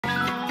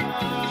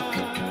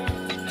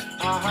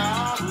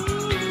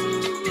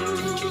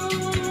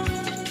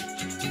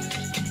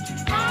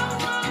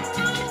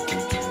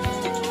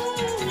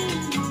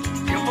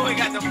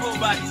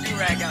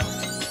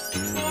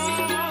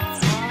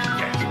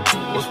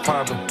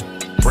poppin'.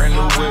 Brand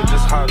new whip,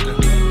 just hopped in.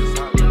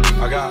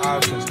 I got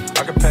options,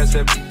 I can pass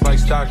that like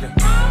stocking.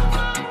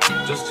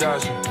 Just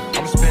joshing,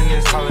 I'm spending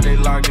this holiday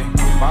locking.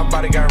 My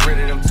body got rid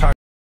of them toxins.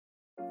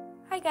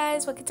 Hi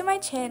guys, welcome to my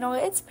channel.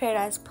 It's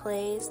Paradise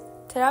Plays.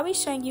 Today I'll be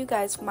showing you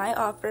guys my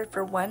offer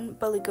for one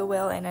beluga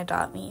whale and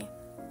Adopt Me.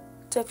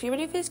 So if you're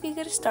ready for this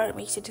video to start,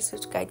 make sure to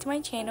subscribe to my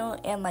channel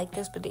and like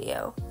this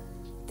video.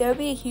 There will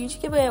be a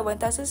huge giveaway at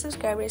 1,000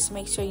 subscribers, so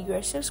make sure you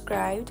are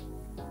subscribed.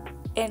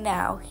 And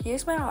now,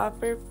 here's my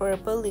offer for a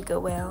beluga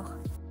whale,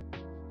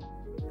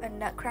 a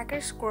nutcracker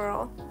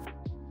squirrel,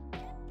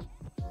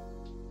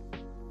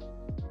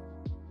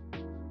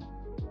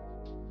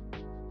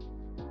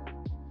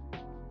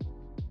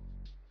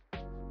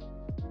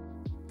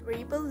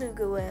 three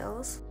beluga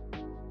whales,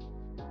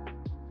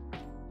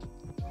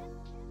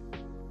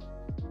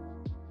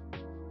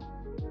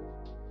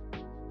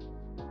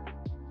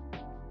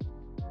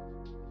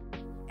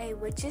 a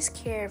witch's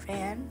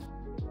caravan,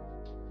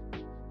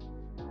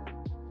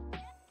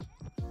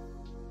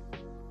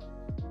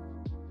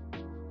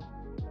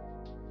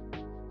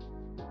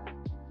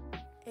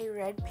 a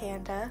red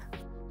panda,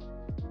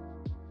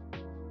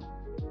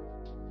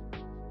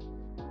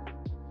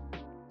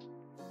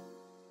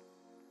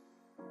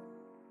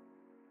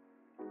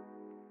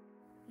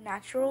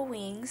 natural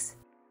wings,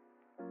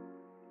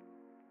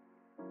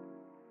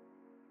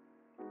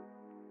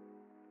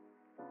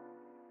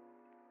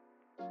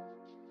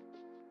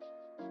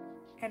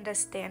 and a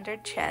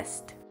standard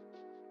chest.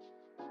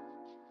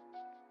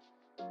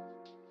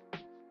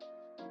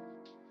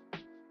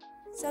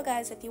 So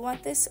guys, if you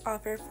want this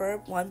offer for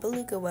one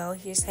beluga whale,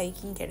 here's how you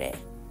can get it.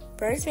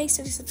 First, make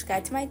sure to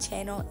subscribe to my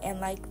channel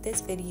and like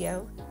this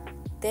video.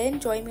 Then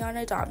join me on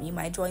Adopt Me.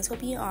 My joins will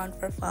be on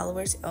for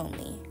followers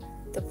only.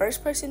 The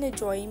first person to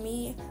join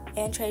me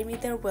and trade me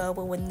their whale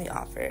will win the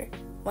offer.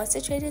 Once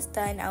the trade is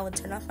done, I will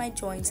turn off my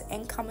joins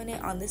and comment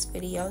it on this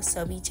video,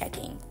 so be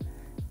checking.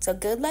 So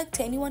good luck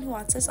to anyone who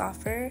wants this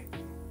offer,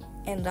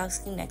 and I'll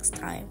see you next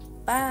time.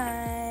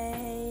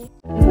 Bye!